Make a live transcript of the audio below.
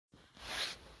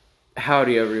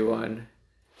Howdy, everyone.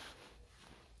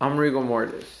 I'm Regal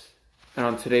Mortis, and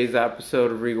on today's episode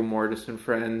of Regal Mortis and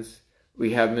Friends,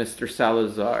 we have Mr.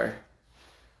 Salazar,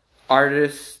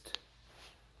 artist,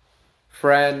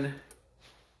 friend,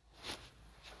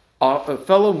 a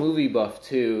fellow movie buff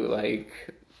too.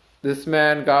 This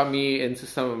man got me into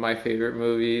some of my favorite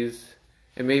movies,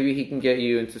 and maybe he can get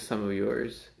you into some of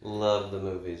yours. Love the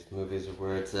movies. The movies are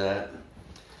where it's at.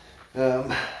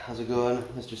 How's it going?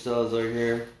 Mr. Salazar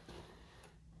here.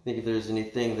 I think if there's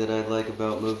anything that I like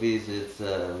about movies, it's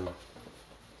a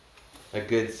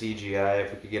good CGI.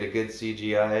 If we could get a good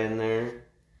CGI in there,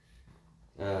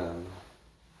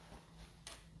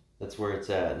 that's where it's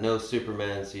at. No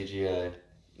Superman CGI.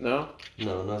 No?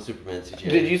 No Superman CGI.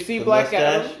 Did you see the Black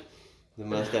mustache, Adam? The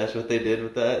mustache, what they did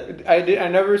with that? I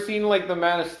never seen the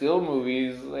Man of Steel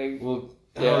movies. Well,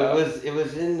 yeah. it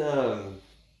was in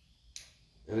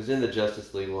the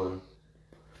Justice League one.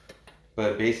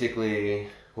 But basically,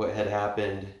 what had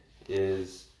happened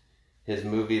is his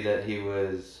movie that he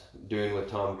was doing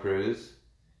with Tom Cruise,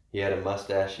 he had a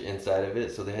mustache inside of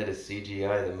it, so they had to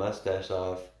CGI the mustache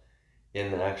off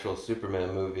in the actual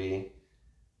Superman movie,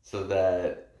 so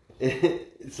that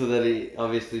he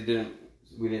obviously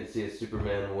we didn't see a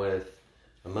Superman with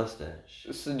a mustache.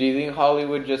 So do you think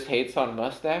Hollywood just hates on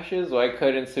mustaches? Why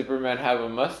couldn't Superman have a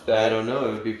mustache? I don't know.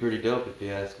 It would be pretty dope if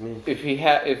you ask me.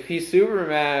 If he's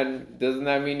Superman, doesn't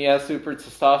that mean he has super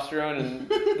testosterone and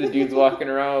the dude's walking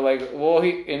around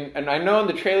and I know in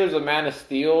the trailers of Man of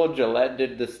Steel, Gillette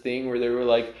did this thing where they were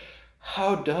like,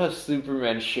 how does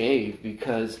Superman shave?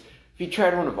 Because if he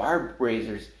tried one of our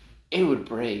razors, it would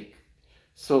break.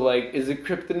 So, is it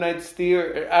kryptonite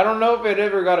steel? I don't know if it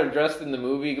ever got addressed in the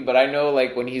movie, but I know,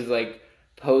 when he's,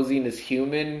 posing as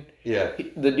human, yeah,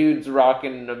 the dude's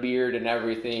rocking a beard and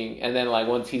everything. And then,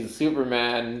 once he's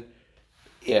Superman,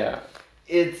 yeah.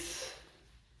 It's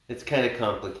kind of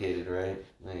complicated, right?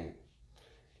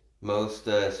 Most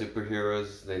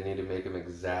superheroes, they need to make them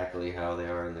exactly how they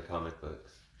are in the comic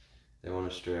books. They want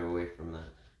to stray away from that.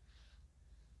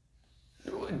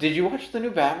 Did you watch the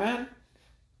new Batman?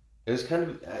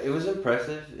 It was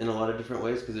impressive in a lot of different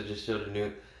ways because it just showed a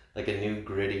new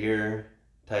grittier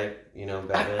type,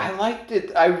 Batman. I liked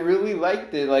it. I really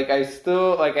liked it. I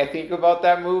still, I think about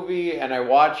that movie and I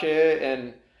watch it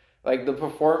and,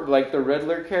 the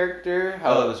Riddler character.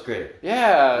 That was great.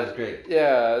 Yeah. That was great.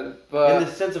 Yeah, but... in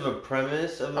the sense of a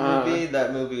premise of a movie,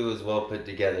 that movie was well put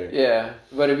together. Yeah,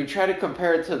 but if you try to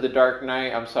compare it to The Dark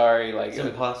Knight, I'm sorry, it's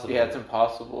impossible. Yeah, it's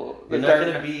impossible. You're not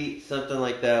going to beat something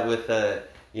like that with a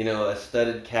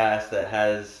studded cast that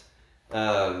has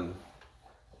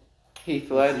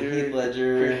Heath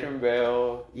Ledger, Christian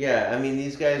Bale. Yeah, I mean,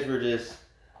 these guys were just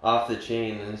off the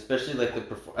chain, and especially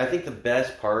I think the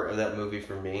best part of that movie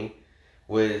for me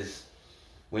was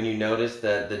when you notice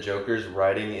that the Joker's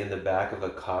riding in the back of a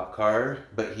cop car,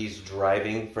 but he's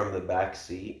driving from the back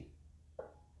seat.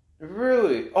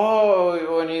 Really?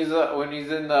 Oh, when he's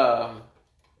in the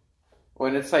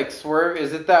when it's swerve.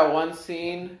 Is it that one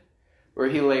scene? Where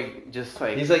he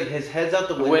he's his head's out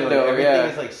the window and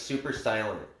everything is super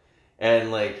silent.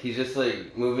 And he's just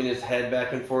moving his head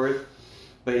back and forth.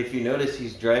 But if you notice,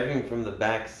 he's driving from the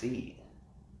back seat.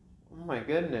 Oh my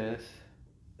goodness.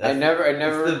 I never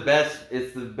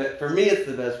It's the best for me, it's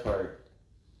the best part.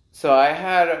 So I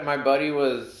had my buddy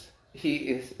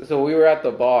so we were at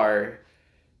the bar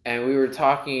and we were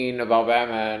talking about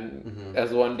Batman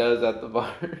as one does at the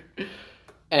bar.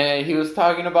 And he was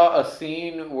talking about a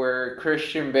scene where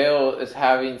Christian Bale is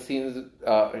having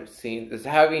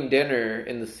having dinner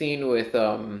in the scene with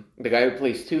the guy who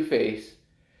plays Two-Face,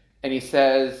 and he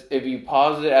says if you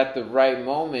pause it at the right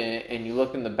moment and you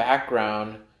look in the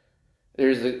background,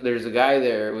 there's a guy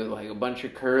there with a bunch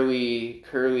of curly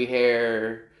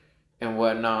hair and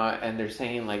whatnot, and they're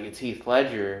saying it's Heath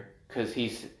Ledger because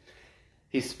he's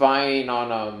spying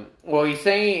on he's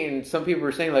saying, some people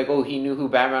are saying he knew who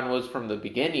Batman was from the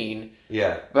beginning.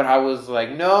 Yeah. But I was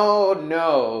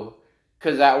no.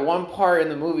 Because at one part in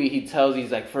the movie he's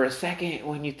for a second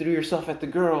when you threw yourself at the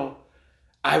girl,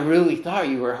 I really thought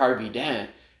you were Harvey Dent.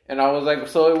 And I was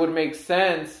so it would make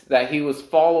sense that he was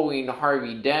following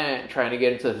Harvey Dent, trying to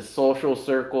get into his social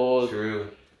circles. True.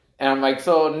 And I'm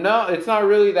so no, it's not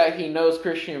really that he knows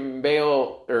Christian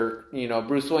Bale or,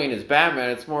 Bruce Wayne is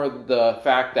Batman. It's more the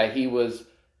fact that he was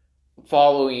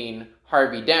following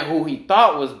Harvey Dent, who he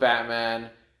thought was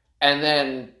Batman. And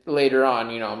then later on,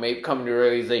 maybe come to a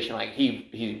realization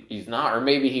he's not. Or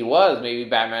maybe he was. Maybe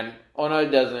Batman. Oh, no, it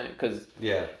doesn't. Because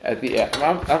yeah. Yeah.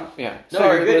 No,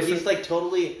 so you're good. He's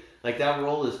totally, that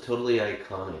role is totally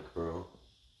iconic, bro.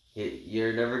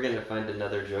 You're never going to find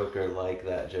another Joker like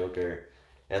that Joker.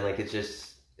 And it's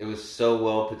just, it was so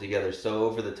well put together, so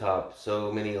over the top, so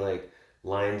many like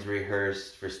lines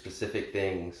rehearsed for specific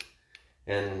things,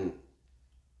 and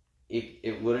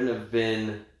it wouldn't have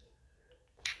been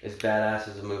as badass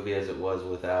as a movie as it was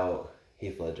without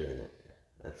Heath Ledger in it.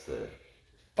 That's the...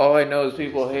 All I know is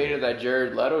people hated that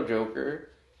Jared Leto Joker.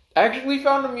 I actually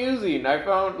found amusing. I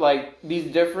found like these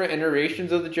different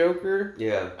iterations of the Joker.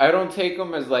 Yeah. I don't take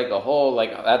them as like a whole,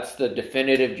 like that's the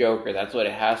definitive Joker. That's what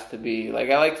it has to be. Like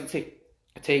I like to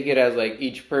take it as like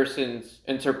each person's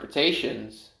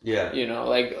interpretations. Yeah. You know,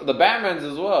 like the Batman's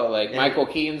as well. Like Michael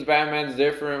Keaton's Batman's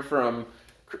different from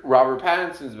Robert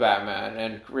Pattinson's Batman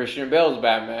and Christian Bale's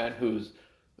Batman, who's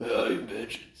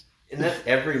inventions. And that's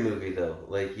every movie though.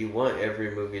 Like you want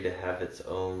every movie to have its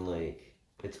own like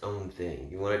its own thing.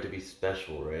 You want it to be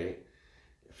special, right?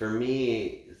 For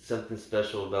me, something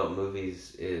special about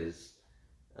movies is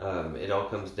it all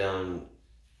comes down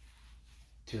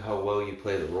to how well you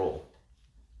play the role.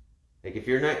 Like if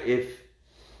you're not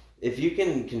if you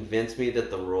can convince me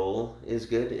that the role is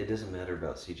good, it doesn't matter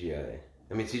about CGI.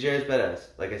 I mean, CGI is badass,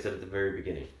 like I said at the very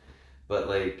beginning. But,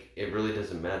 like, it really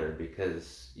doesn't matter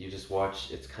because you just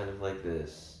watch, it's kind of like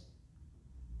this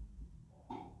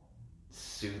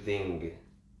soothing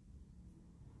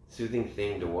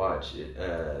thing to watch.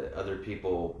 Other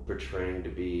people portraying to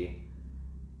be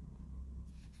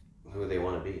who they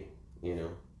want to be, you know?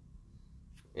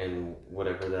 And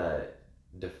whatever that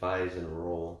defies in a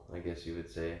role, I guess you would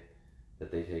say,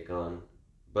 that they take on.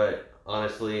 But,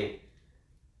 honestly,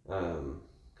 kind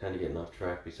of getting off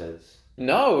track besides...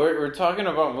 No, we're talking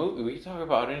about movie. We can talk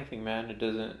about anything, man. It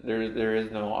doesn't. There is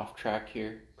no off track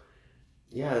here.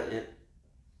 Yeah,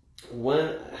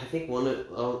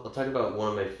 I'll talk about one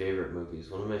of my favorite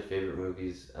movies. One of my favorite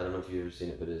movies. I don't know if you've ever seen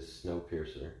it, but is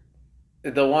Snowpiercer.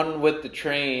 The one with the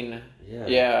train. Yeah.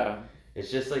 Yeah. It's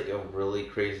just like a really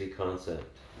crazy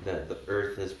concept that the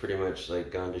Earth has pretty much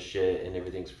like gone to shit and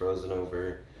everything's frozen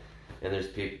over, and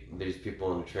there's people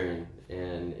on a train,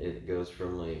 and it goes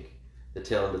from like. The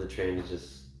tail end of the train is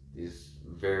just these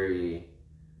very,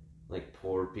 like,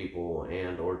 poor people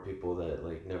or people that,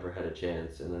 like, never had a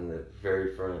chance. And then the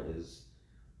very front is,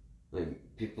 like,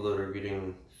 people that are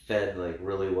getting fed, like,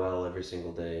 really well every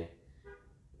single day.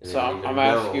 And so I'm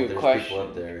asking you a question. People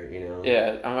up there, you know?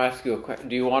 Yeah, I'm asking you a question.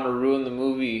 Do you want to ruin the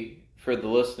movie for the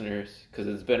listeners? Because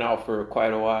it's been out for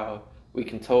quite a while. We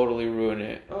can totally ruin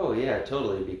it. Oh, yeah,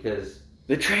 totally, because...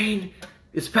 The train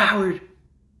is powered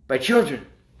by children.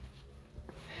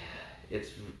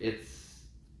 It's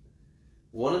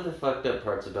one of the fucked up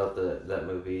parts about that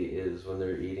movie is when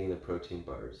they're eating the protein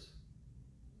bars.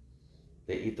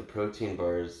 They eat the protein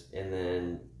bars, and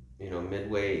then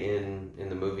midway in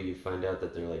the movie you find out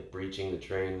that they're like breaching the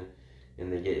train,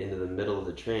 and they get into the middle of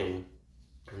the train,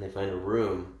 and they find a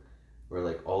room where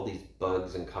like all these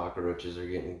bugs and cockroaches are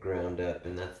getting ground up,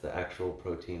 and that's the actual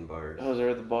protein bars. Those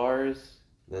are the bars.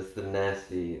 That's the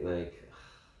nasty like.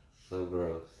 So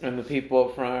gross. And the people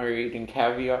up front are eating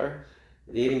caviar?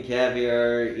 Eating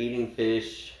caviar, eating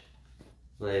fish,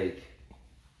 like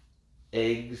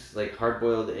eggs, like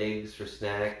hard-boiled eggs for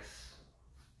snacks.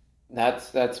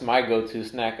 That's my go-to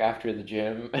snack after the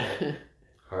gym.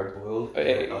 Hard-boiled?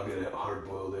 I'll get a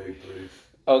hard-boiled egg, please.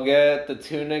 I'll get the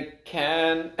tuna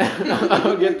can.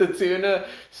 I'll get the tuna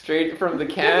straight from the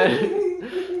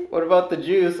can. What about the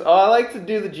juice? Oh, I like to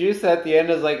do the juice at the end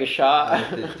as like a shot.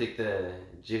 I like to take the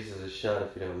juice as a shot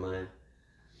if you don't mind.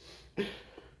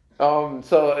 So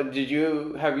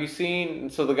have you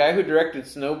seen, so the guy who directed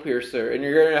Snowpiercer, and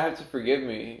you're gonna have to forgive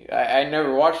me, I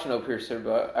never watched Snowpiercer,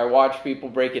 but I watched people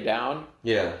break it down.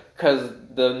 Yeah. Because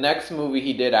the next movie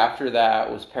he did after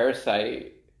that was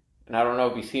Parasite, and I don't know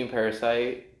if you've seen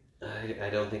Parasite.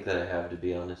 I don't think that I have, to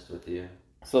be honest with you.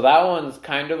 So that one's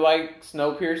kind of like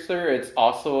Snowpiercer. It's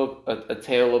also a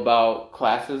tale about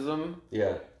classism.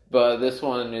 Yeah. But this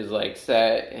one is like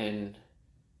set in,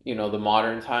 the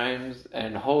modern times.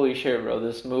 And holy shit, bro,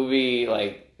 this movie,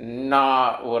 like,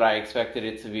 not what I expected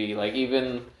it to be. Like,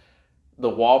 even the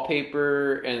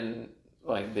wallpaper and,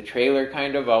 like, the trailer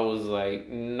kind of, I was, like,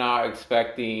 not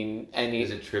expecting any...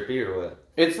 Is it trippy or what?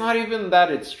 It's not even that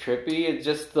it's trippy. It's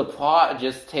just the plot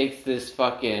just takes this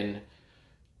fucking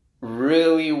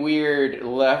really weird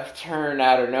left turn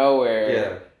out of nowhere.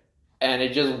 Yeah. And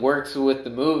it just works with the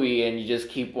movie, and you just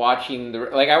keep watching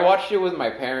like, I watched it with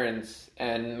my parents,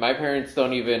 and my parents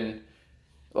don't even,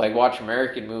 like, watch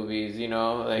American movies,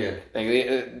 yeah,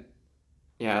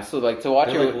 so, like, to watch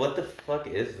They're it... like, what the fuck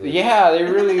is this? Yeah, they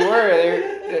really were.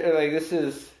 They're like, this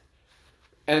is...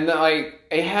 And, like,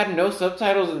 it had no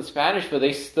subtitles in Spanish, but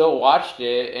they still watched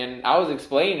it, and I was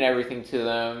explaining everything to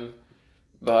them.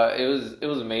 But it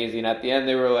was amazing. At the end,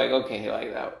 they were like, okay,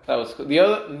 like that was cool.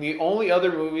 The only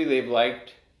other movie they've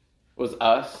liked was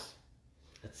Us.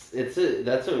 That's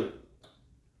a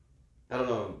I don't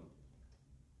know.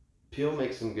 Peele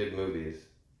makes some good movies.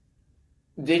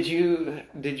 Did you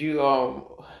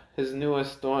his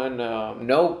newest one,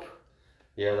 Nope.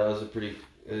 Yeah, that was a pretty.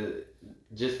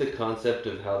 Just the concept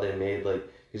of how they made like,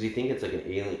 because you think it's like an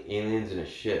aliens in a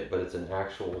ship, but it's an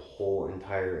actual whole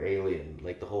entire alien.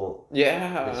 Like the whole.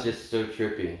 Yeah. It's just so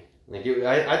trippy. Like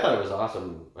I thought it was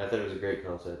awesome. I thought it was a great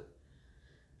concept.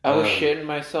 I was shitting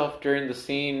myself during the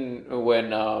scene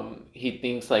when he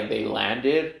thinks like they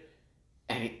landed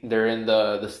and they're in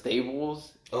the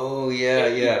stables. Oh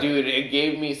yeah. Dude, it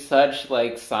gave me such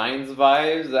like Signs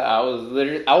vibes that I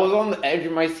was on the edge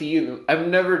of my seat. I've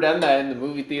never done that in the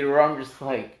movie theater where I'm just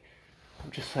like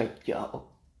yo.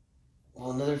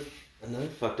 Well, another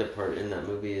fucked up part in that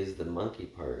movie is the monkey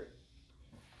part.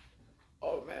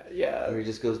 Oh man, yeah. Where he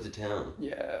just goes to town.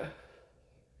 Yeah.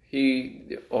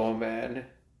 Oh man.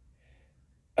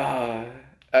 I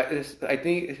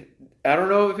think I don't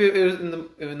know if it was in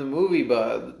the movie,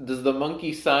 but does the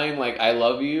monkey sign like "I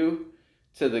love you"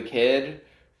 to the kid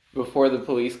before the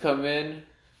police come in?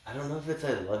 I don't know if it's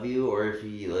 "I love you" or if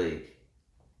he like.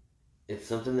 It's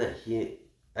something that he.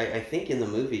 I think in the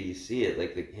movie you see it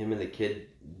like him and the kid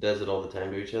does it all the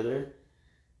time to each other.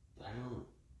 But I don't.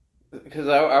 Because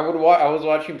I was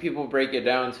watching people break it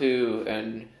down too,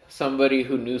 and somebody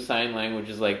who knew sign language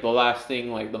is like the last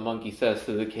thing like the monkey says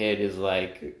to the kid is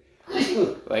like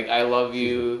I love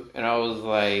you, and I was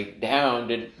like, damn,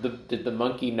 did the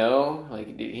monkey know?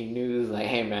 Like he knew, he was like,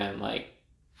 hey man, like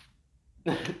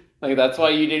like that's why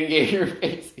you didn't get your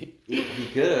face. He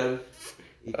could have.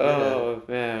 Oh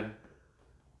man,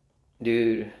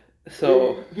 dude.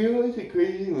 So you know, it's a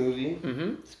crazy movie.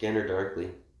 Mm-hmm. Scanner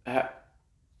Darkly.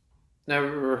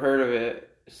 Never heard of it.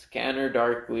 Scanner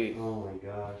Darkly. Oh my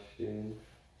gosh, dude.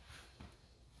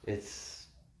 It's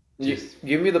just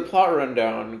give me the plot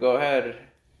rundown. Go ahead.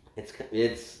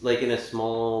 It's like in a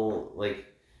small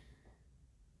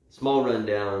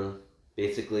rundown.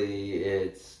 Basically,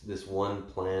 it's this one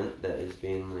plant that is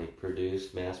being like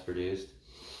mass produced,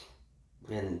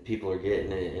 and people are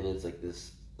getting it, and it's like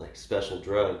this like special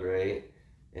drug, right?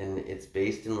 And it's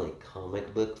based in like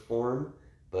comic book form,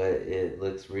 but it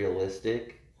looks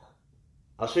realistic.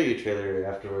 I'll show you a trailer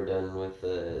after we're done with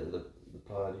the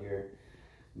pod here.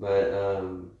 But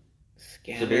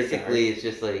so basically it's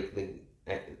just like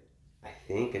I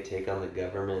think a take on the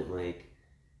government like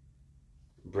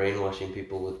brainwashing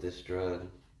people with this drug.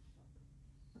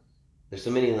 There's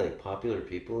so many like popular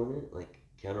people in it, like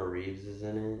Keanu Reeves is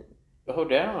in it. Oh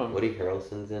damn. Woody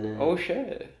Harrelson's in it. Oh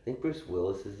shit. I think Bruce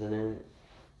Willis is in it.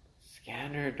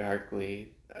 Scanner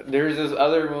Darkly. There's this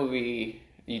other movie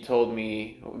you told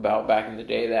me about back in the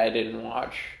day that I didn't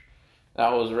watch.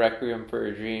 That was Requiem for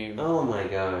a Dream. Oh my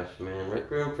gosh, man.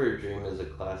 Requiem for a Dream is a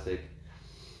classic.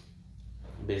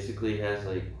 Basically has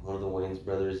like one of the Wayans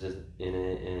brothers in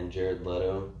it and Jared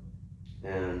Leto.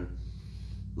 And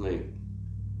like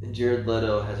Jared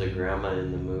Leto has a grandma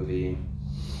in the movie.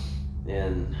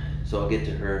 And so I'll get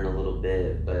to her in a little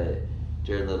bit, but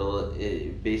Jared Leto,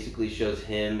 it basically shows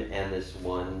him and this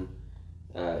one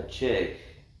chick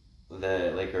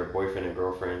that like her boyfriend and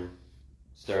girlfriend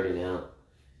starting out,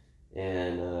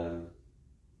 and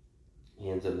he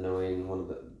ends up knowing one of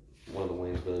the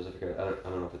Wayans brothers. I forget. I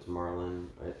don't know if it's Marlon,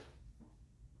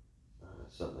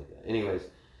 something like that. Anyways,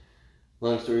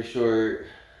 long story short,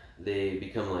 they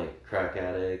become like crack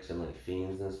addicts and like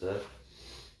fiends and stuff,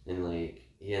 and like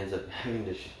he ends up having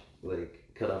to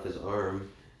like cut off his arm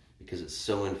because it's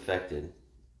so infected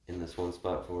in this one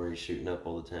spot where he's shooting up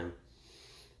all the time.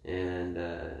 And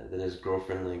then his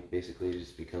girlfriend like basically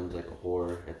just becomes like a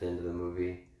whore at the end of the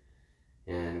movie,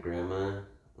 and grandma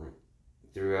like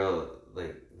throughout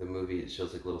like the movie it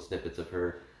shows like little snippets of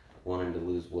her wanting to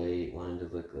lose weight, wanting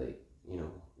to look like, you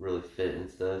know, really fit and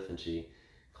stuff, and she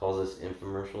calls this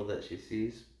infomercial that she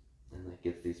sees and like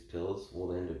gets these pills. Well,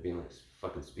 they end up being like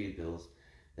fucking speed pills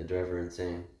that drive her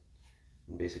insane,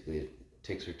 and basically it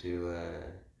takes her to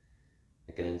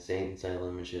like an insane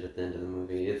asylum and shit at the end of the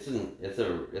movie. It's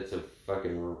a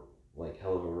fucking like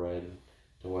hell of a ride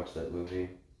to watch that movie.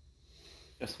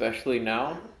 Especially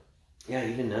now? Yeah,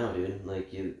 even now, dude.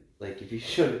 Like if you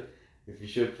showed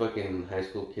fucking high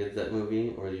school kids that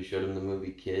movie, or you showed them the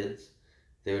movie Kids,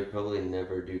 they would probably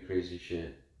never do crazy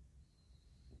shit.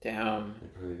 Damn.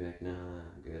 They'd probably be like, nah,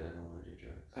 I'm good, I don't want to do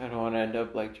drugs. I don't want to end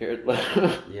up like Jared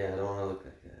Leto. Yeah, I don't want to look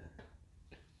like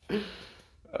that.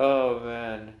 Oh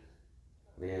man.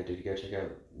 Yeah, dude, you gotta check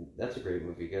out. That's a great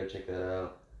movie. You gotta check that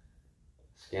out.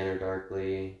 Scanner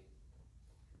Darkly.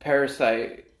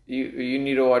 Parasite. You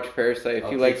need to watch Parasite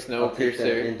if you like I'll take that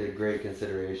Snowpiercer. into great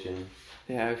consideration.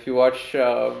 Yeah, if you watch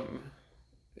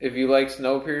if you like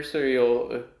Snowpiercer,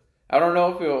 you'll. I don't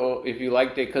know if you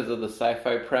liked it because of the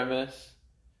sci-fi premise.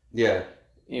 Yeah.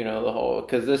 You know, the whole,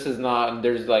 because this is not,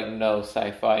 there's like no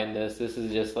sci-fi in this. This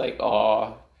is just like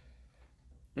all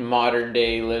modern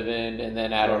day living, and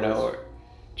then I don't know,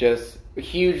 just a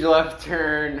huge left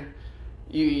turn.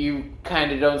 You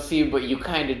kind of don't see, but you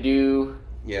kind of do.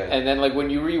 Yeah. And then like when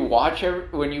you rewatch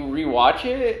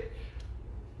it,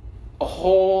 a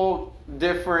whole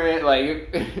different, like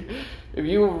if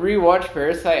you rewatch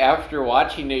Parasite after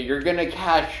watching it, you're gonna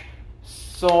catch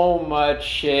so much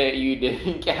shit you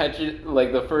didn't catch it.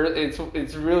 Like the first,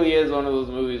 it's really is one of those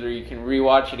movies where you can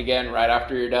rewatch it again right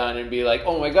after you're done and be like,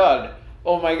 oh my god,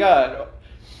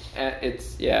 and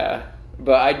it's, yeah.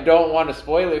 But I don't want to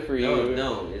spoil it for you.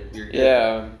 No, you're good.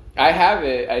 Yeah, I have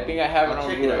it. I think I have it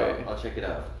on Blu-ray. I'll check it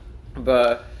out.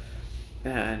 But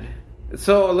man,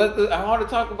 so I want to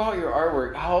talk about your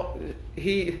artwork. How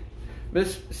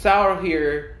Miss Sauer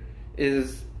here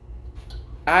is.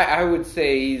 I would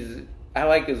say I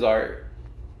like his art.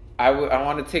 I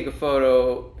want to take a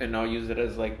photo and I'll use it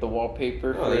as like the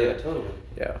wallpaper. Oh yeah, totally.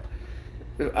 Yeah,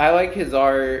 I like his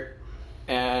art,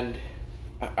 and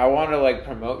I want to like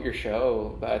promote your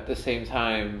show, but at the same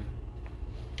time.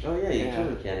 Oh yeah, you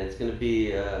totally can. It's gonna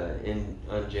be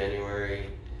on January,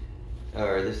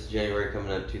 or this January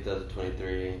coming up,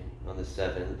 2023, on the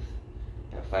 7th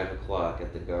at 5 o'clock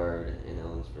at the Guard in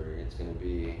Ellensburg. It's gonna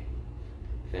be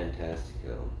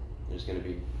fantastico. There's gonna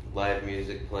be live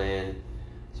music playing,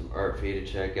 some art for you to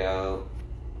check out,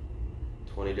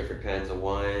 20 different kinds of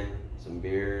wine, some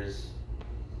beers.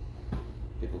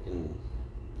 People can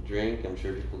drink. I'm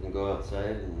sure people can go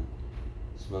outside and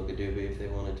smoke a doobie if they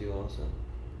want to do also.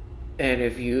 And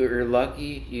if you are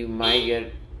lucky, you might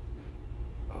get.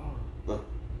 Look.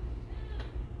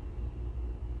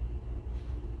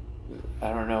 I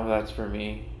don't know if that's for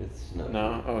me. It's not.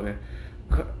 No? Okay.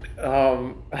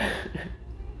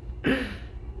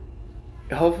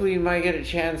 Hopefully you might get a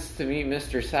chance to meet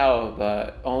Mr. Sal,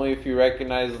 but only if you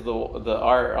recognize the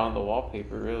art on the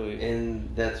wallpaper, really.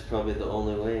 And that's probably the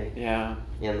only way. Yeah.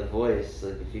 And the voice.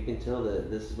 Like, if you can tell that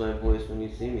this is my voice when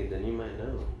you see me, then you might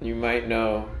know. You might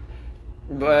know.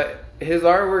 But his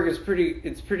artwork is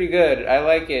pretty good. I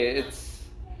like it.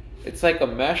 It's like a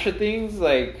mesh of things,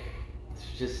 like...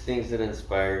 It's just things that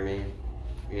inspire me.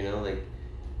 You know, like,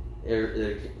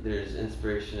 there's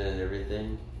inspiration in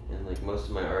everything. And, like, most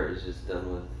of my art is just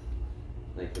done with,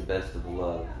 like, the best of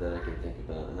love that I can think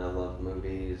about. And I love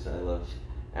movies, I love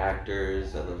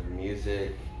actors, I love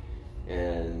music.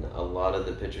 And a lot of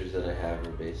the pictures that I have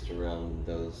are based around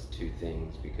those two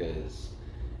things, because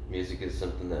music is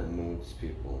something that moves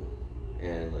people.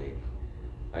 And, like,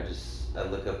 I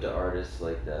look up to artists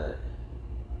like that.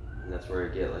 And that's where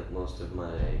I get, like, most of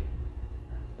my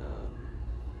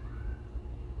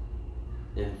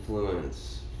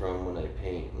influence from when I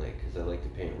paint, like, because I like to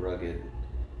paint rugged.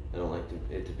 I don't like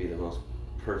it to be the most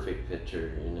perfect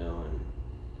picture, you know, and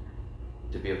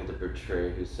to be able to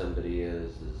portray who somebody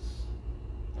is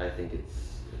I think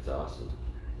it's awesome.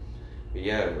 But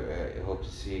yeah, I hope to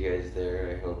see you guys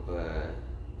there. I hope,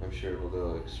 I'm sure it will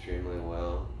go extremely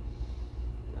well.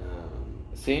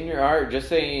 Seeing your art, just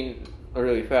saying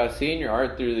really fast, seeing your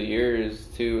art through the years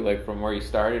too, like from where you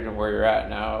started and where you're at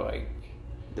now, like,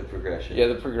 the progression. Yeah,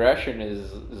 the progression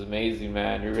is amazing,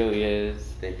 man. It really is.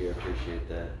 Thank you, I appreciate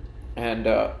that. And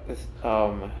oh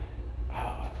man.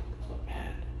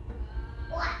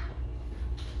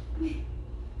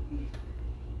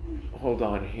 Hold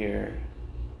on here.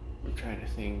 I'm trying to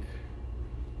think.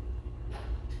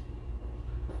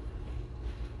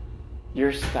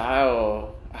 Your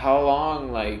style, how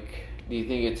long, like, do you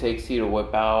think it takes you to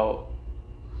whip out,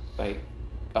 like,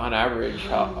 on average,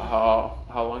 how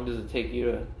long does it take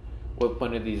you to whip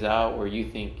one of these out where you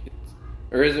think it's,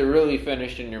 or is it really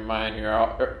finished in your mind?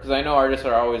 Because I know artists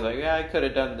are always like, yeah, I could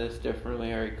have done this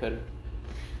differently, or I could have.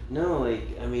 No,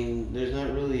 like, I mean, there's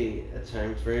not really a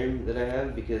time frame that I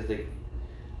have, because, like,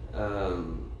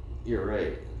 you're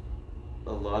right.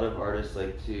 A lot of artists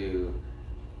like to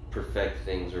perfect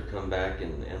things or come back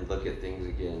and look at things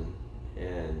again.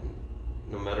 And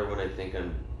no matter when I think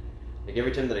like,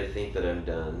 every time that I think that I'm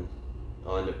done,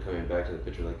 I'll end up coming back to the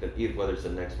picture, like, that, either whether it's the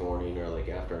next morning or, like,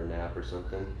 after a nap or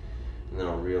something, and then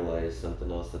I'll realize something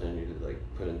else that I need to, like,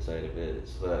 put inside of it.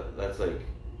 So that's like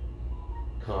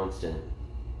constant,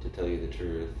 to tell you the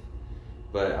truth.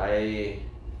 But I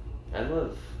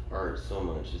love art so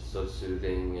much. It's so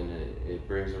soothing, and it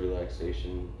brings a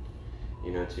relaxation,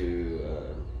 you know,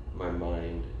 to my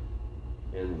mind.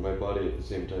 and my body at the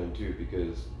same time too,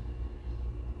 because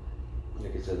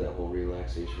like I said, that whole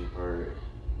relaxation part,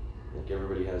 like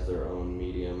everybody has their own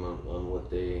medium on what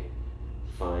they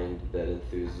find that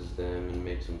enthuses them and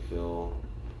makes them feel,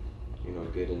 you know,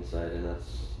 good inside, and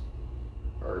that's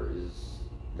art is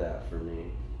that for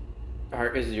me.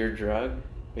 Art is your drug,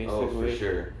 basically. Oh, for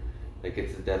sure. Like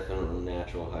it's a definitely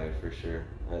natural high for sure.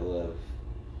 I love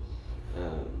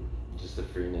just the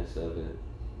freeness of it.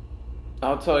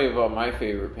 I'll tell you about my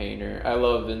favorite painter. I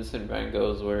love Vincent van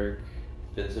Gogh's work.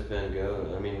 Vincent van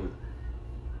Gogh, I mean,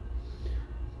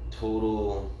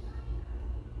 total,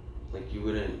 like you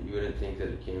wouldn't think that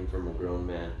it came from a grown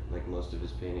man, like most of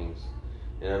his paintings.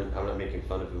 And I'm not making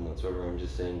fun of him whatsoever. I'm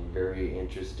just saying very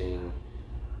interesting,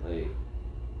 like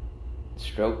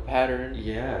Stroke pattern.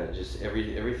 yeah, just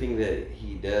everything that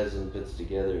he does and puts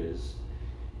together is,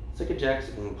 it's like a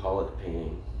Jackson Pollock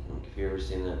painting. Like if you ever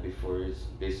seen that before, it's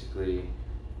basically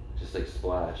just like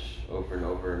splash over and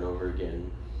over and over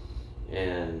again,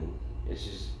 and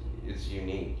it's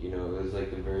unique. You know, it was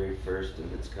like the very first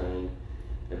of its kind.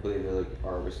 I believe like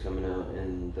art was coming out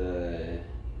in the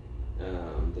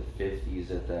 50s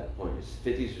at that point. It's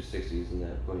 50s or 60s in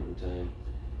that point in time,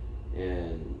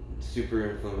 and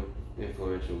super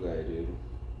influential guy, dude.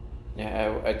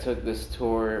 Yeah, I took this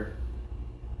tour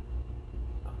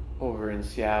over in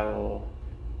Seattle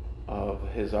of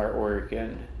his artwork,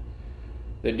 and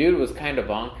the dude was kind of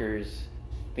bonkers.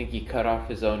 I think he cut off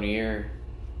his own ear,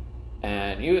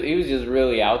 and he was just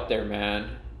really out there, man.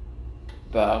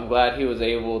 But I'm glad he was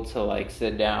able to like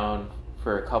sit down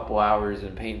for a couple hours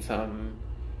and paint something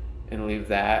and leave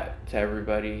that to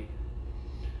everybody.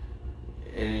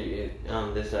 And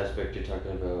on this aspect, you're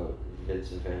talking about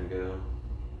Vincent van Gogh.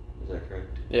 Is that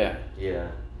correct? Yeah.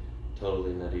 Yeah,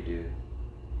 totally nutty dude.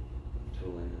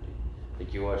 Totally nutty.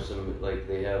 Like you watch some, like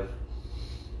they have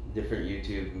different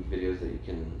YouTube videos that you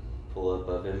can pull up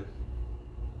of him,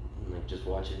 and like just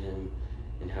watching him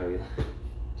and how he,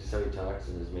 just how he talks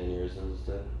and his mannerisms and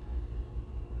stuff.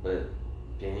 But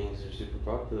paintings are super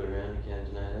popular, man. You can't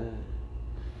deny that.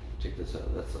 Check this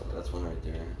out. That's one right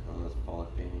there. One of those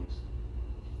Pollock paintings.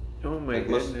 Oh my Like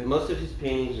goodness. most of his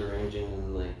paintings are ranging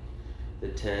in like the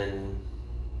 10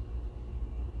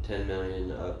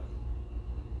 million up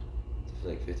to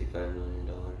like $55 million.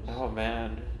 Oh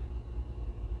man.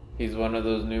 He's one of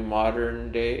those new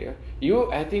modern day.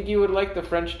 I think you would like The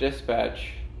French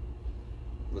Dispatch.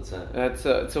 What's that?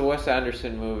 It's a Wes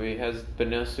Anderson movie. It has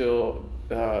Benicio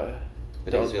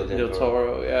del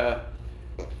Toro, yeah.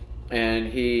 And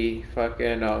he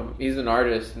fucking he's an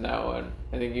artist in that one.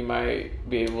 I think you might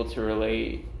be able to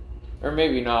relate, or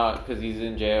maybe not, because he's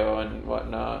in jail and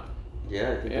whatnot.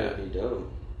 Yeah, I think that'd be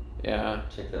dope. Yeah.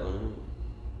 Check that one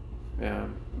out. Yeah,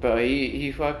 but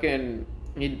he fucking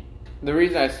the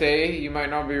reason I say you might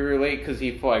not be relate because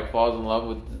he like falls in love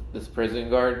with this prison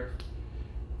guard,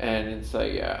 and it's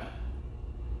like, yeah,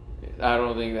 I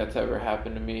don't think that's ever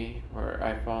happened to me, or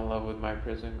I fall in love with my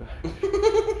prison guard.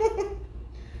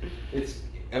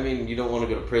 I mean, you don't want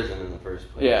to go to prison in the first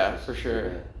place. Yeah, for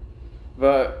sure.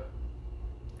 But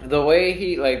the way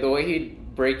he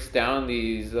breaks down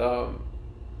these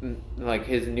like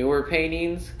his newer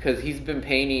paintings, because he's been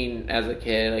painting as a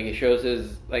kid. Like it shows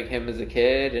him as a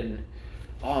kid, and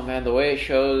oh man, the way it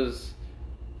shows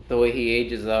the way he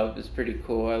ages up is pretty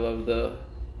cool. I love the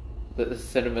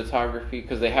cinematography,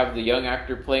 because they have the young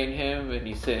actor playing him, and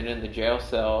he's sitting in the jail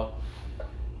cell.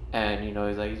 And he's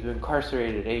been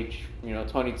incarcerated age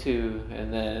 22,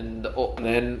 and then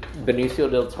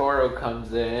Benicio del Toro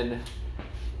comes in,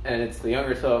 and it's the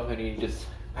younger self, and he just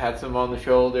pats him on the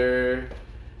shoulder,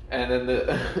 and then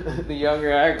the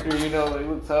younger actor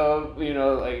looks up,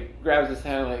 grabs his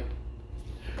hand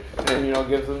and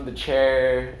gives him the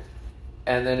chair,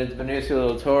 and then it's Benicio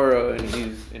del Toro, and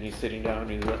he's sitting down,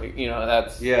 and he's like,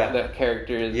 that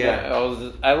character is,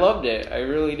 I loved it, I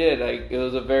really did. Like, it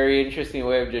was a very interesting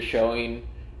way of just showing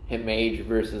him age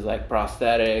versus like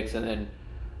prosthetics, and then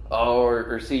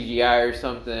or CGI or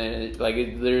something. It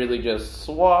literally just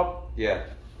swap. Yeah.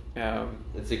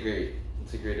 It's a great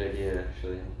idea,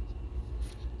 actually.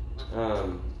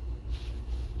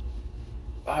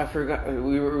 I forgot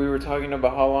we were talking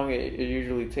about how long it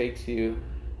usually takes you.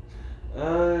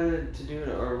 To do an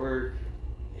artwork,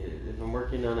 if I'm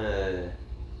working on a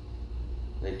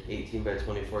 18 by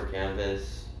 24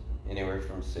 canvas, anywhere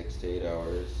from 6 to 8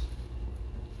 hours.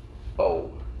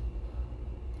 Oh.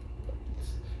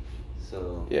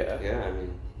 So yeah, I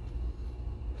mean,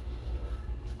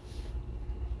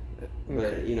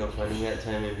 but finding that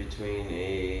time in between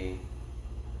a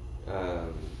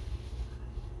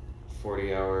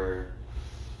 40-hour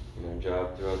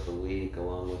job throughout the week,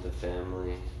 along with the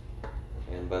family,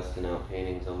 and busting out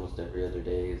paintings almost every other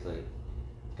day is like,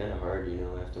 it's kind of hard, you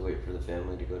know. I have to wait for the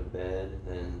family to go to bed,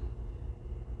 and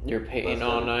You're painting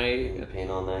all night. and paint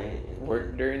all night, and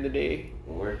Work during the day.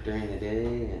 work during the day,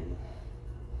 and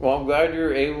Well, I'm glad you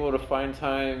were able to find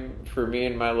time for me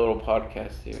and my little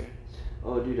podcast here.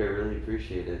 oh, dude, I really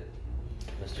appreciate it.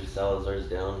 Mr. Salazar's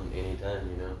down anytime,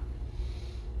 you know.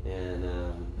 And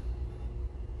I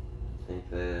think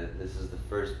that this is the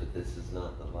first, but this is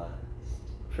not the last.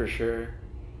 For sure.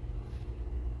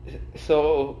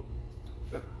 So,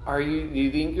 do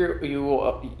you think you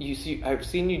will, you see, I've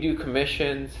seen you do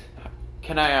commissions.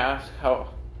 Can I ask how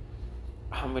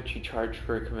much you charge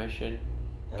for a commission?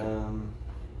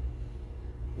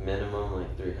 Minimum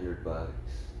like $300.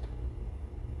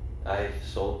 I've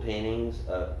sold paintings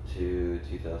up to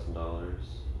 $2,000,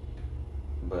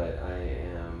 but I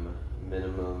am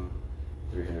minimum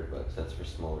 $300. That's for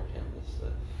smaller canvas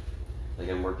stuff. Like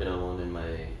I'm working on one in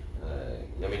my.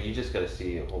 I mean, you just got to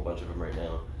see a whole bunch of them right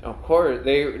now. Of course,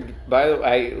 by the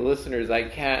way, listeners, I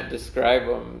can't describe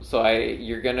them, so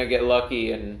you're gonna get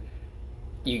lucky and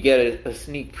you get a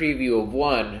sneak preview of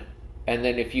one, and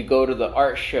then if you go to the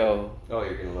art show, Oh,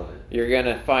 you're gonna love it. you're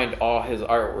gonna find all his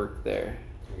artwork there.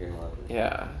 You're gonna love it.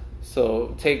 Yeah,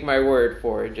 so take my word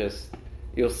for it. Just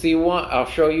you'll see one. I'll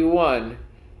show you one.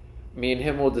 Me and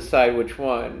him will decide which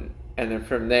one, and then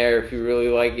from there, if you really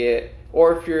like it,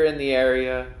 or if you're in the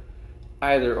area,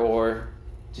 either or.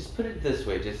 Just put it this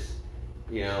way, just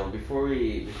you know, before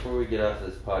we get off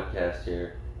this podcast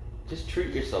here, just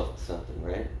treat yourself to something,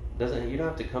 right? You don't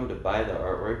have to come to buy the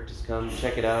artwork. Just come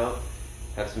check it out,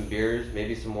 have some beers,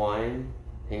 maybe some wine,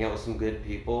 hang out with some good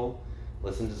people,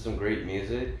 listen to some great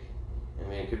music. I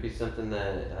mean, it could be something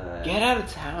that Get out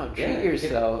of town. Treat it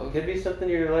yourself. could be something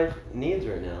your life needs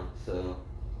right now. So,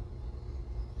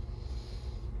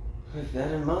 with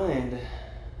that in mind,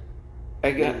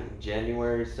 I got.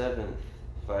 January 7th,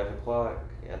 5 o'clock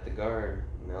at the Guard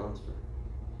in Ellensburg.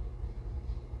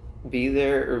 Be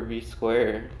there or be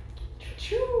square.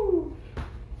 Choo!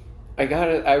 I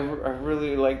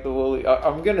really like the Willie.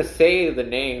 I'm gonna say the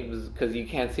names because you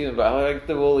can't see them, but I like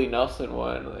the Willie Nelson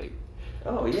one. Like,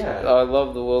 Oh yeah, I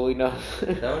love the Willie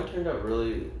Nelson. that one turned out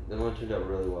really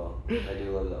well. I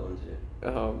do love that one too.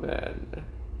 Oh man.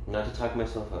 Not to talk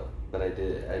myself up, but I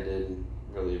did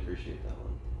really appreciate that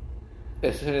one.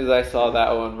 As soon as I saw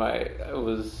that one, I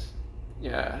was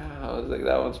like,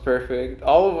 that one's perfect.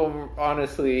 All of them,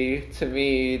 honestly, to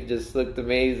me, just looked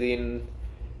amazing.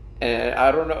 And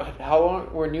I don't know how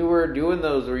long when you were doing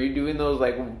those. Were you doing those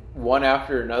like one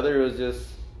after another? It was just.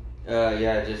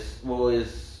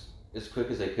 As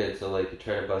quick as I could. So like, I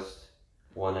try to bust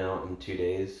one out in 2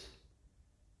 days,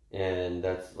 and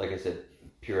that's like I said,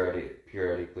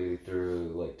 periodically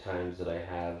through like times that I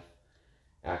have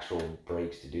actual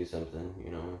breaks to do something,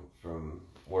 you know, from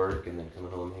work and then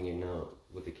coming home, hanging out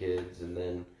with the kids, and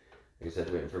then, like I said,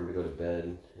 waiting for them to go to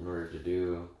bed in order to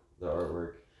do the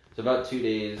artwork. So about 2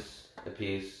 days a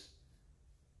piece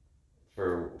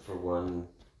for one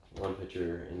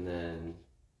picture, and then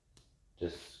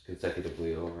just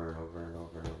consecutively over and over and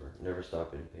over and over. Never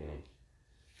stopping painting.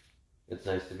 It's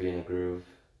nice to be in a groove.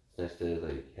 It's nice to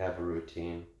like have a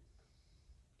routine.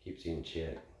 Keeps you in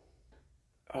check.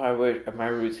 Oh, I wish my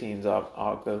routine's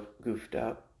all goofed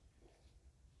up.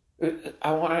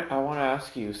 I want to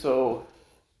ask you. So,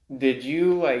 did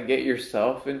you like get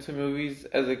yourself into movies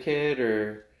as a kid,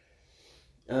 or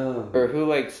who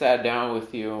like sat down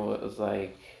with you and was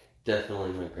like?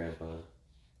 Definitely my grandpa.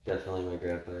 Definitely my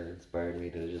grandpa inspired me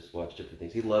to just watch different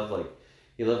things. He loved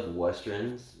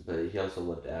westerns, but he also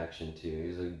loved action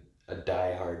too. He's a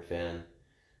die-hard fan.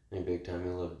 I mean, big time. He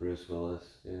loved Bruce Willis,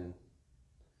 dude.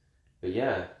 But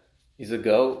yeah. He's a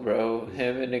goat, bro.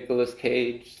 Him and Nicolas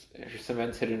Cage are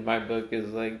cemented in my book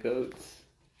as like goats.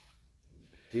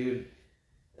 Dude,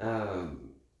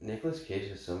 Nicolas Cage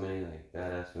has so many like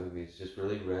badass movies. Just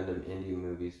really random indie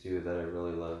movies too that I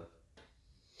really love.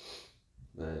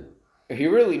 But he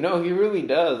really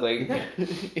does. Like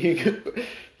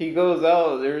he goes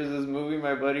out. There was this movie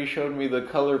my buddy showed me, The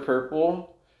Color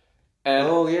Purple. And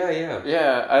oh yeah.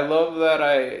 Yeah, I love that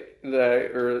I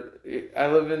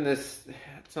live in this.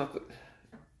 It's not.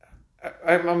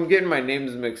 I'm getting my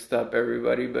names mixed up,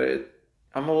 everybody, but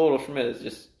I'm a little schmiz.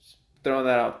 Just throwing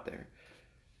that out there.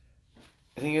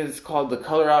 I think it's called The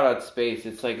Color Out at Space.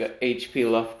 It's like a H.P.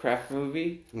 Lovecraft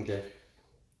movie. Okay.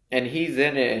 And he's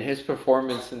in it, and his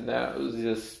performance in that was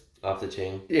just off the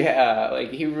chain. Yeah,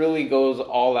 like he really goes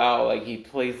all out. Like he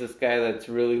plays this guy that's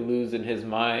really losing his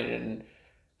mind, and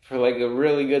for like a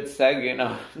really good second,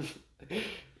 I was,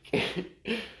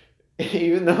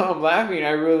 even though I'm laughing,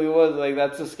 I really was like,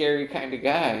 that's a scary kind of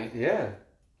guy. Yeah.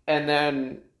 and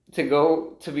then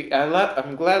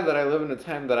I'm glad that I live in a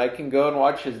time that I can go and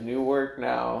watch his new work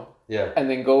now. Yeah. And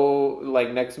then go,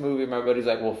 like, next movie, my buddy's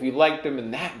like, well, if you liked him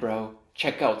in that, bro,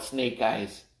 check out Snake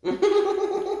Eyes.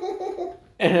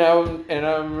 And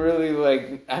I'm really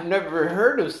like, I've never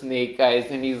heard of Snake Eyes.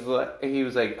 And he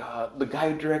was like, the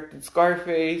guy who directed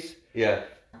Scarface. Yeah.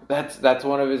 That's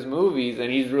one of his movies, and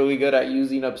he's really good at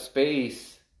using up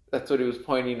space. That's what he was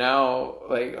pointing out.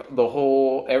 Like,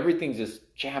 everything's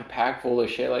just jam-packed full of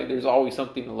shit. Like, there's always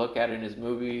something to look at in his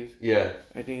movies. Yeah.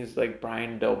 I think it's like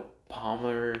Brian Del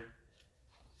Palmer.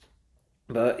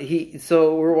 But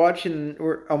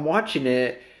I'm watching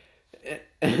it,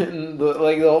 and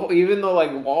even the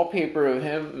like wallpaper of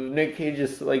him, Nick Cage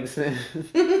just like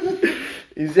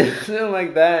he's just sitting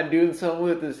like that, doing something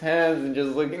with his hands and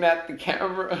just looking at the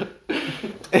camera.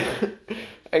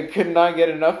 I could not get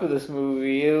enough of this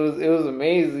movie. It was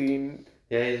amazing.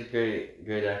 Yeah, he's a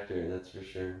great actor, that's for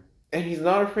sure. And he's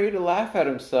not afraid to laugh at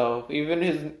himself. Even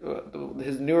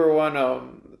his newer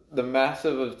one, The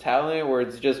Massive of Talent, where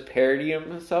it's just parodying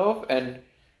himself, and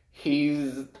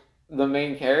he's the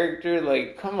main character.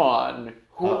 Like, come on,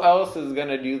 who else is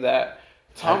gonna do that?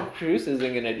 Tom Cruise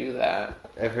isn't gonna do that.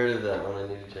 I've heard of that one. I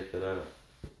need to check that out.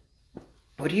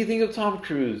 What do you think of Tom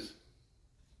Cruise?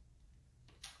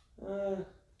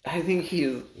 I think he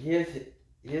has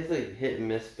like hit and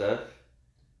miss stuff,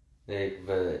 like,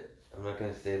 but I'm not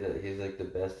gonna say that he's like the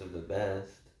best of the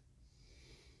best.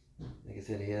 Like I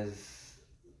said, he has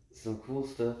some cool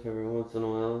stuff every once in a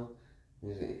while.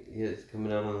 He's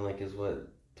coming out on like his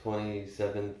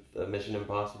 27th Mission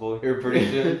Impossible here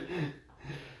pretty soon.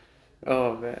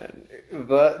 Oh man,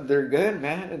 but they're good,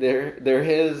 man. They're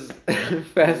his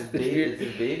Fast and Furious.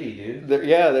 It's a baby, dude.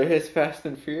 They're his Fast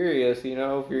and Furious. You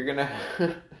know, if you're gonna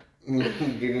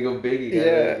you're gonna go big,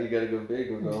 you gotta go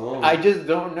big or go home. I just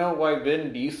don't know why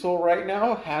Vin Diesel right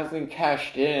now hasn't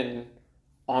cashed in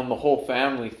on the whole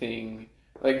family thing.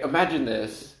 Like, imagine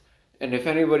this, and if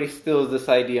anybody steals this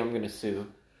idea, I'm gonna sue.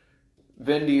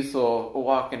 Vin Diesel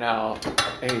walking out,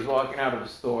 and he's walking out of a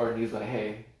store, and he's like,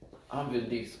 "Hey, I'm Vin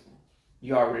Diesel.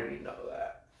 You already know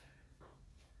that.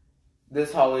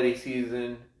 This holiday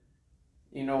season,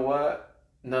 you know what?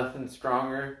 Nothing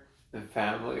stronger than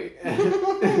family." And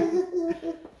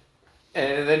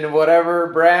then whatever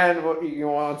brand he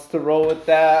wants to roll with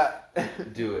that,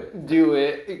 do it. Do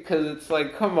it, because it's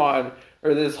like, come on.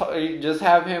 Or just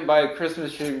have him buy a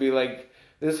Christmas tree and be like,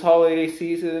 this holiday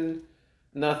season,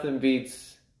 nothing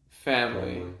beats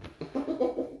family.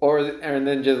 And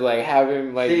then just like have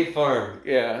him like State Farm.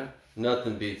 Yeah.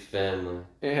 Nothing beats family.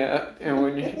 Yeah, and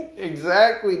when you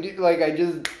exactly, dude, like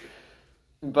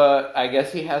but I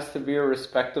guess he has to be a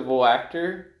respectable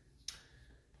actor.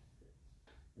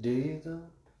 Do you though?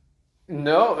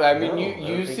 No, I mean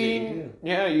you've seen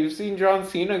John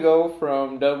Cena go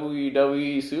from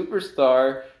WWE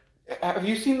superstar. Have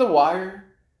you seen The Wire?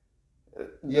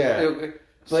 Yeah,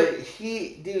 but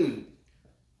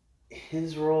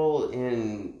his role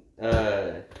in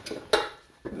The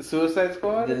Suicide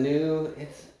Squad?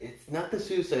 It's not the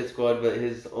Suicide Squad, but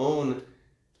his own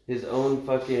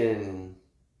fucking.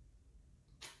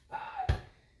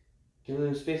 Can't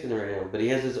really space in it right now, but he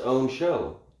has his own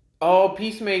show. Oh,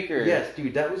 Peacemaker. Yes,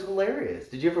 dude, that was hilarious.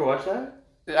 Did you ever watch that?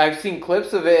 I've seen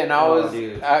clips of it, and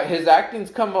his acting's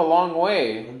come a long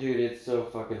way. Dude, it's so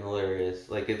fucking hilarious.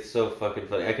 Like, it's so fucking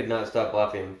funny. I could not stop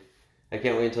laughing. I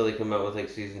can't wait until they come out with like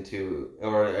season 2,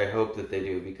 or I hope that they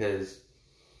do, because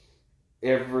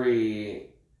every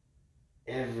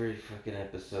fucking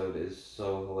episode is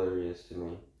so hilarious to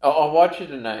me. I'll watch it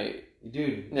tonight.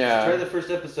 Dude, yeah. Try the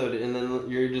first episode, and then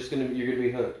you're gonna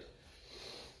be hooked.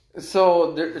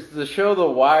 So there's the show The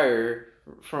Wire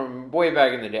from way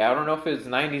back in the day. I don't know if it's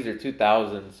 90s or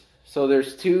 2000s. So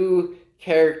there's two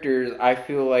characters I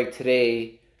feel like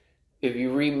today, if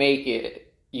you remake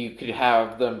it, you could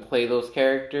have them play those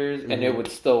characters and it would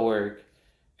still work.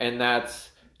 And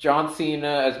that's John Cena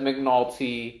as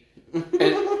McNulty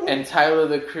and Tyler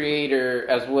the Creator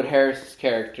as Wood Harris's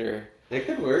character. It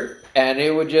could work. And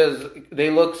it would they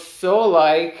look so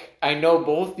alike. I know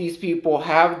both these people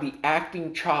have the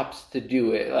acting chops to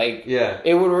do it. Like, yeah.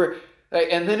 It would work.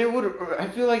 And then I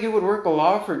feel like it would work a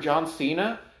lot for John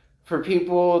Cena. For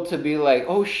people to be like,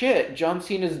 oh shit, John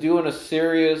Cena's doing a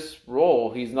serious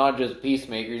role. He's not just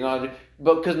Peacemaker.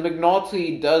 But because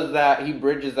McNulty does that, he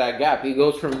bridges that gap. He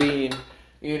goes from being,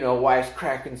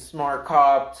 wisecracking smart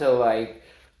cop to like,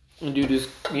 do this,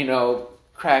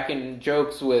 cracking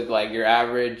jokes with like your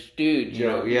average dude,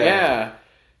 yeah.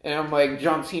 And I'm like,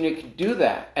 John Cena could do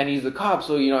that, and he's a cop,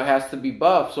 so it has to be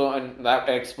buff. So and that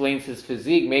explains his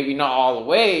physique, maybe not all the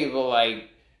way, but like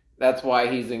that's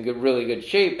why he's in really good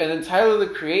shape. And then Tyler the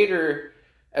Creator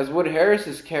as Wood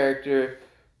Harris's character,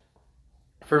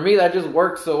 for me that just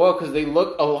works so well because they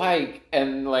look alike,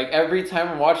 and like every time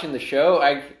I'm watching the show,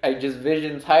 I just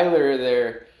vision Tyler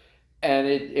there, and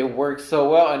it works so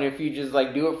well. And if you just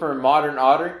like do it for a modern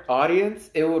audience,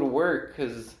 it would work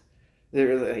because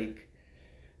they're like,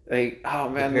 oh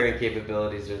man, the pairing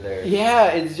capabilities are there. Yeah,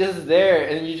 it's just there,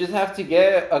 and you just have to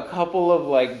get a couple of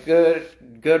like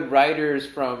good writers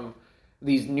from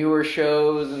these newer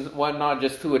shows and whatnot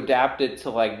just to adapt it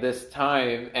to like this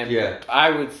time. And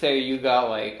I would say you got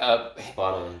like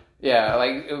spot on. Yeah,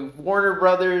 like if Warner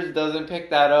Brothers doesn't pick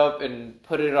that up and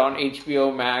put it on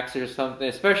HBO Max or something,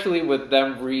 especially with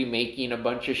them remaking a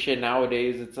bunch of shit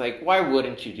nowadays, it's like, why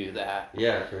wouldn't you do that?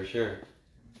 Yeah, for sure.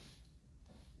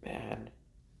 Man.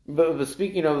 But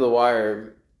speaking of The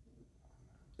Wire,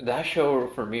 that show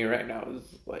for me right now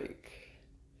is like,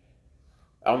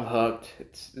 I'm hooked.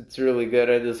 It's really good.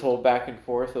 This whole back and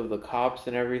forth of the cops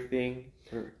and everything.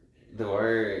 The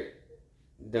Wire,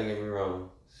 don't get me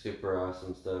wrong, super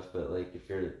awesome stuff. But like, if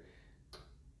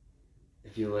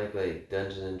you like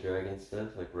Dungeons and Dragons stuff,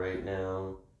 like right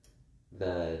now,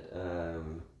 that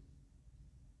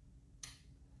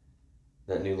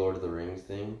new Lord of the Rings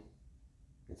thing.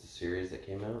 It's a series that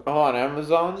came out. Oh, on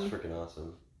Amazon? It's freaking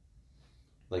awesome.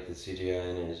 Like the CGI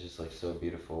in it is just like so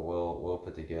beautiful, well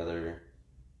put together.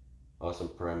 Awesome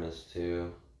premise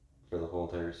too for the whole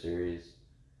entire series.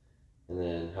 And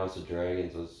then House of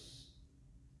Dragons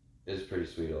is pretty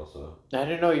sweet also. I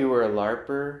didn't know you were a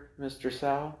LARPer, Mr.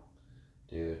 Sal.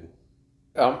 Dude.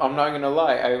 I'm not gonna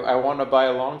lie, I want to buy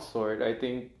a longsword. I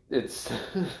think it's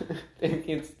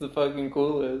the fucking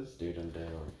coolest. Dude, I'm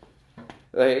down.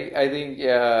 Like, I think,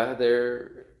 yeah,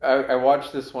 I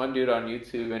watched this one dude on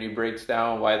YouTube and he breaks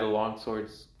down why the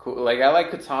longsword's cool. Like, I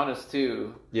like katanas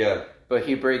too. Yeah. But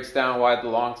he breaks down why the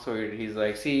longsword, he's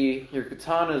like, see, your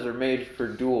katanas are made for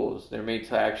duels. They're made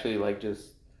to actually, like,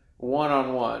 just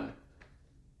one-on-one.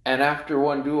 And after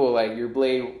one duel, like, your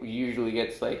blade usually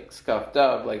gets, like, scuffed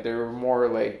up. Like, they're more,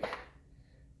 like,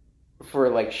 for,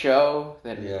 like, show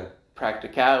than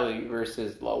practicality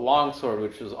versus a longsword,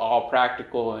 which was all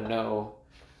practical and no...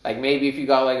 Like, maybe if you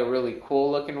got, like, a really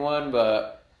cool-looking one,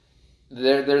 but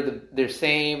they're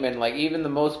same, and, like, even the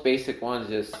most basic ones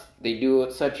just... They do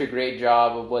such a great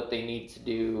job of what they need to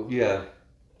do. Yeah.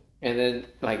 And then,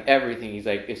 like, everything. He's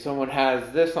like, if someone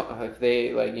has this, if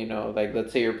they, like, you know, like,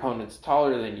 let's say your opponent's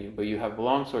taller than you, but you have a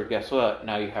longsword, guess what?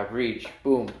 Now you have reach.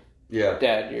 Boom. Yeah.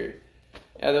 Dead.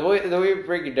 Yeah, the way we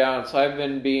break it down, so I've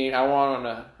been I want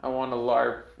to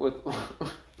LARP with... I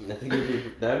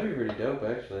think that'd be pretty dope,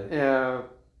 actually. Yeah,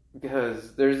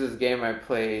 because there's this game I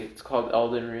play, it's called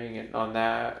Elden Ring, and on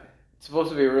that, it's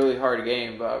supposed to be a really hard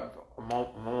game, but I'm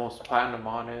almost platinum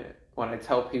on it. When I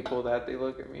tell people that, they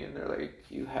look at me and they're like,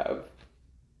 you have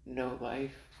no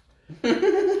life.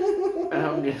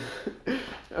 And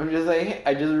I'm just like,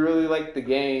 I just really like the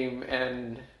game,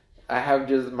 and I have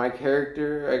just my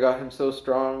character, I got him so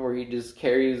strong where he just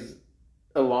carries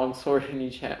a long sword in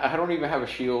each hand. I don't even have a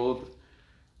shield.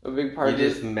 A big part you of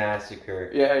just massacre.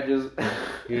 Yeah, I just...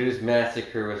 You just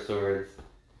massacre with swords.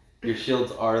 Your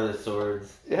shields are the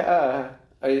swords. Yeah.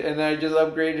 And then I just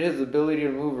upgraded his ability to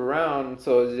move around,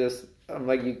 so it's just... I'm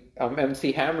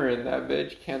MC Hammer in that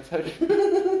bitch. Can't touch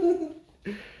me.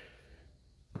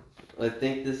 I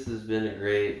think this has been a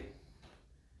great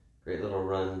little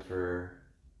run for...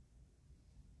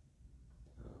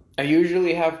 I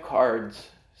usually have cards.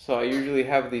 So I usually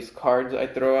have these cards I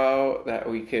throw out that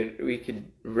we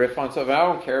could riff on stuff. I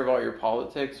don't care about your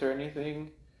politics or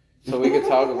anything. So we could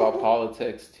talk about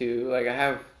politics too. Like, I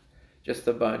have just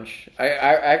a bunch. I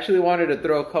actually wanted to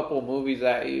throw a couple movies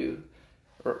at you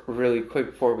really quick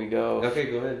before we go.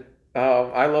 Okay, go ahead.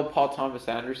 I love Paul Thomas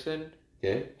Anderson.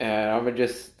 Okay. And I'm going to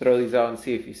just throw these out and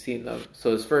see if you've seen them.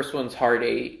 So his first one's Hard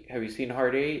 8. Have you seen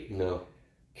Hard 8? No.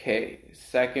 Okay.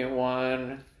 Second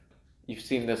one, you've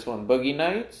seen this one, Boogie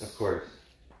Nights? Of course.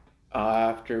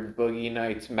 After Boogie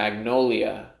Nights,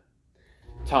 Magnolia.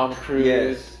 Tom Cruise.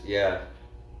 Yes, yeah.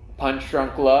 Punch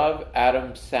Drunk Love,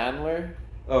 Adam Sandler.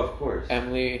 Oh, of course.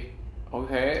 Emily.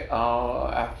 Okay.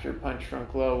 After Punch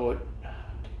Drunk Love, what?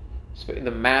 The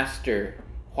Master.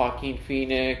 Joaquin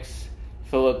Phoenix.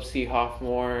 Philip C.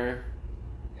 Hoffman.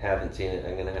 Haven't seen it.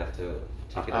 I'm gonna have to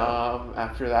check it out.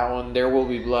 After that one, There Will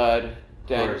Be Blood.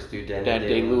 Daniel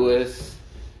Day-Lewis.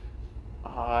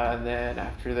 And then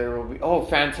after There Will Be... Oh,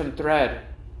 Phantom Thread.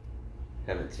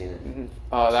 Haven't seen it.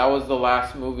 That was the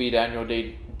last movie Daniel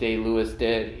Day-Lewis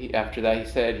did. After that, he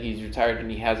said he's retired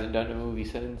and he hasn't done a movie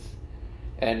since.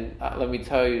 And let me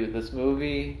tell you, this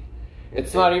movie...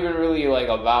 It's not even really like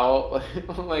about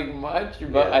like much,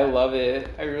 but Yeah. I love it.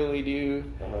 I really do.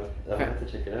 I'll have to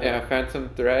check it out. Yeah, Phantom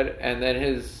Thread, and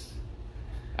then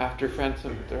after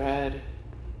Phantom Thread.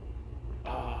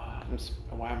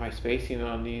 Why am I spacing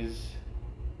on these?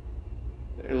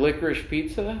 Licorice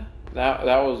Pizza. That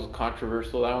was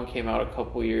controversial. That one came out a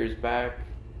couple years back.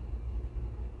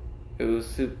 It was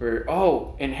super.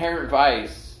 Oh, Inherent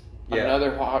Vice. Yeah.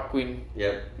 Another Hawk Queen.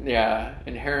 Yep. Yeah,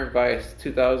 Inherent Vice,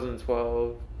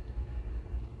 2012.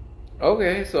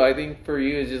 Okay, so I think for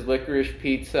you it's just Licorice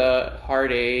Pizza,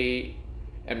 Hard 8,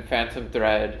 and Phantom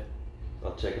Thread.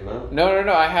 I'll check them out. No,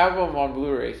 I have them on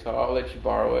Blu-ray, so I'll let you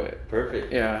borrow it.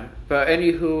 Perfect. Yeah, but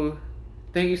anywho,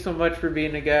 thank you so much for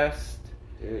being a guest.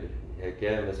 Dude, heck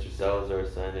yeah, Mr. Salazar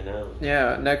signing out.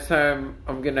 Yeah, next time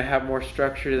I'm gonna have more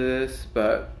structure to this,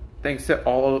 but thanks to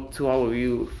all of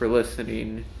you for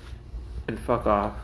listening, and fuck off.